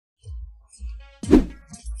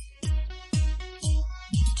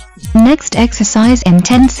Next exercise in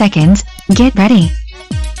 10 seconds. Get ready.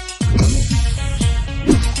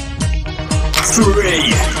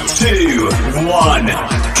 3, 2, 1,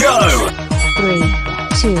 go! 3,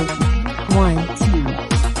 2, 1.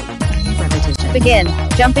 Repetition. Begin.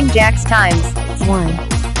 Jumping jacks times. 1,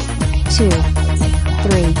 2,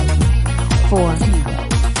 3, 4,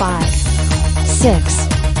 5, 6,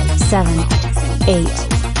 7, 8,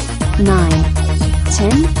 9,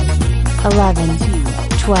 10, 11,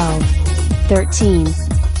 12, 13,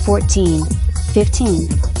 14, 15,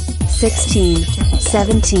 16,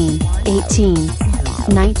 17, 18,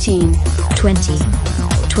 19, 20,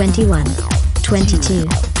 21, 22,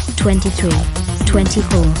 23,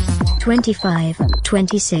 24, 25,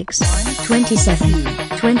 26, 27,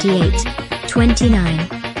 28, 29,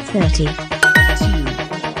 30.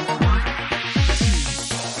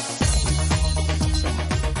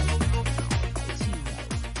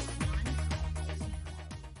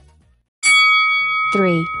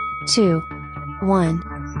 3, 2, 1.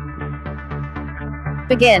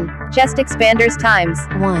 Begin. Chest expanders times.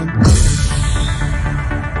 1,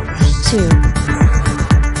 2,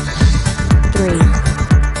 3,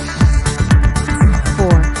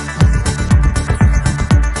 4,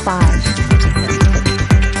 5,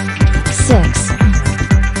 6,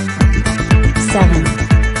 7,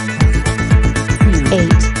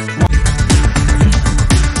 8,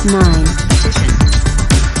 9,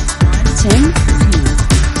 10,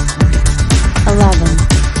 11,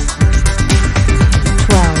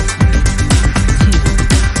 12,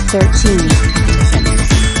 13,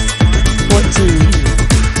 14,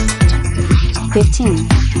 15,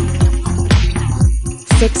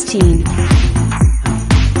 16,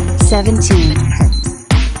 17,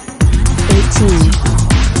 18,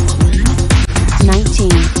 19,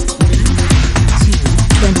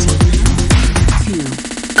 20.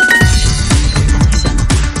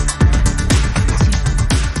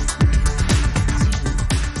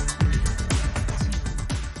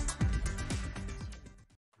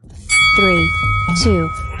 3, 2,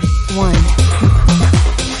 1.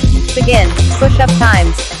 Begin. Push-up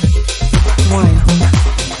times. 1,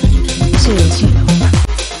 2,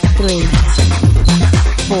 3,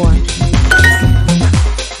 4.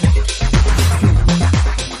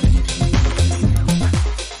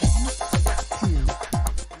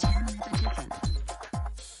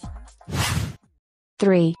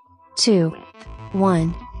 3, 2,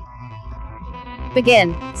 1.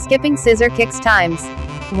 Begin. Skipping scissor kicks times.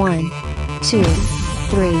 1, 2,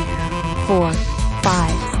 3, 4,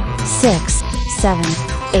 5, 6, 7,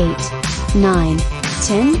 8, 9,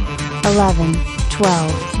 10, 11,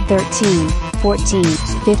 12, 13, 14,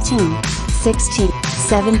 15, 16,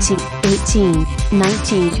 17, 18,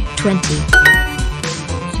 19, 20.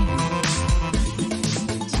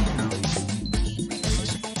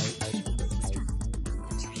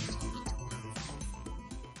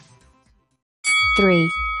 3,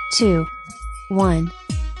 2, 1.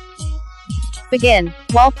 Begin.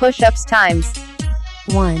 Wall push-ups times.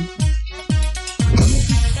 1,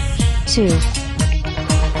 2,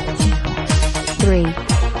 3,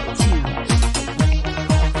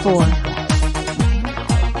 4,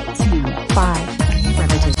 5.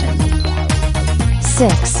 Repetition.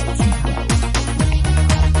 6,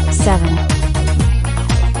 7,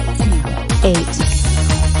 8,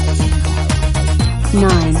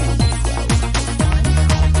 9,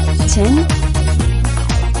 10,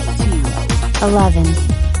 11,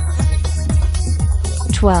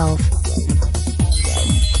 12,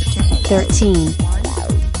 13,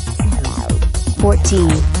 14,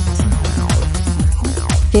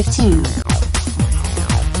 15,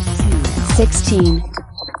 16,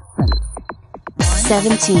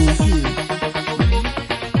 17,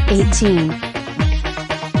 18,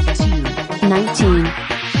 19,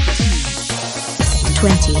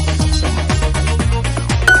 20.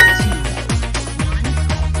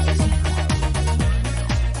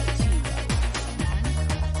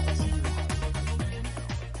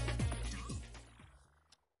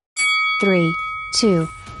 3, 2,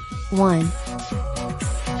 1.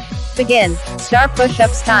 Begin. Star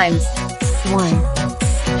push-ups times. 1,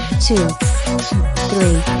 2,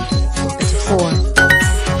 3, 4.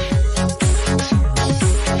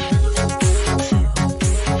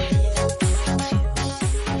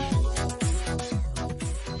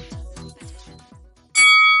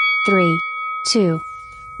 3, 2,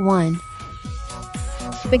 1.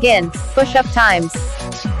 Begin. Push-up times.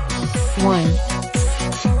 1,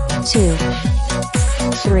 2,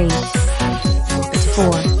 3,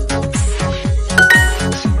 4. 3,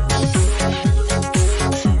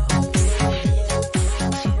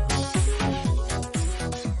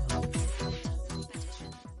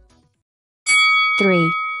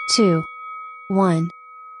 3, 2, 1.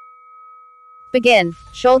 Begin.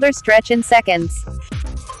 Shoulder stretch in seconds.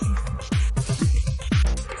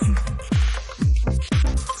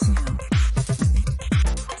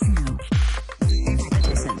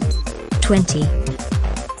 20.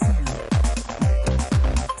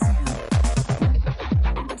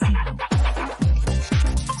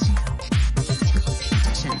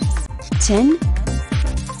 10.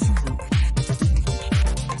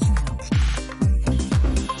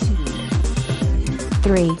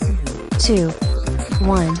 3, 2,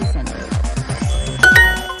 1.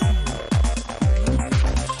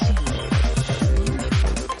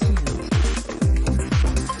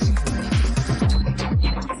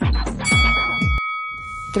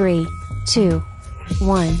 Three, two,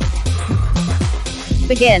 one.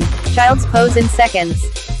 Begin. Child's pose in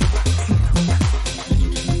seconds.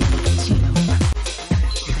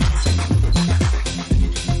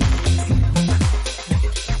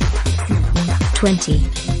 20.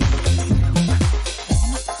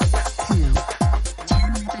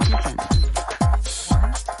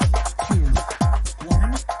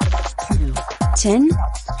 10.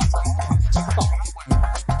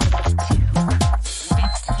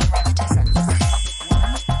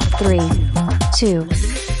 3, 2,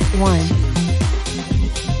 1.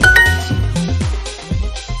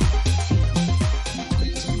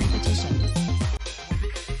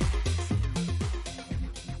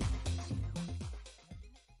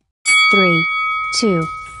 Three, two,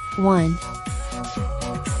 one.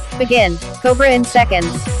 Begin. Cobra in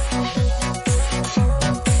seconds.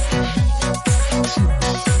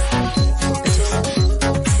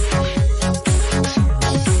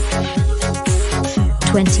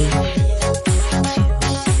 20.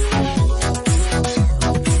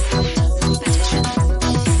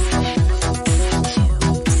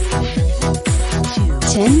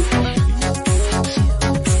 10.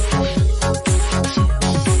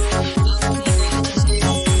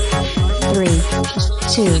 3,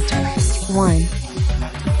 2, 1.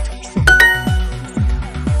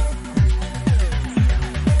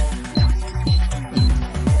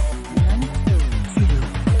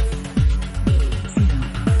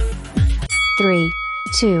 Three,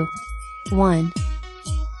 two, one.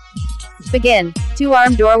 Begin.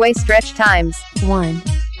 Two-arm doorway stretch times. 1,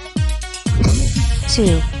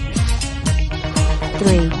 2,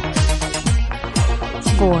 3,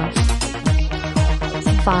 4,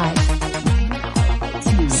 5,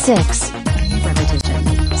 6,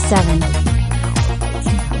 7,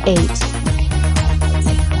 8,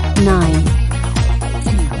 9,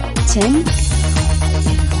 10,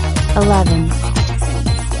 11,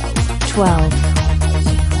 12,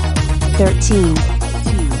 13,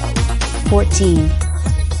 14,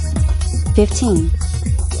 15,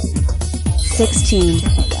 16,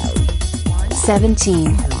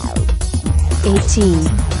 17, 18,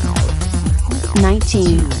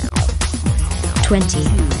 19,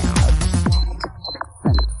 20.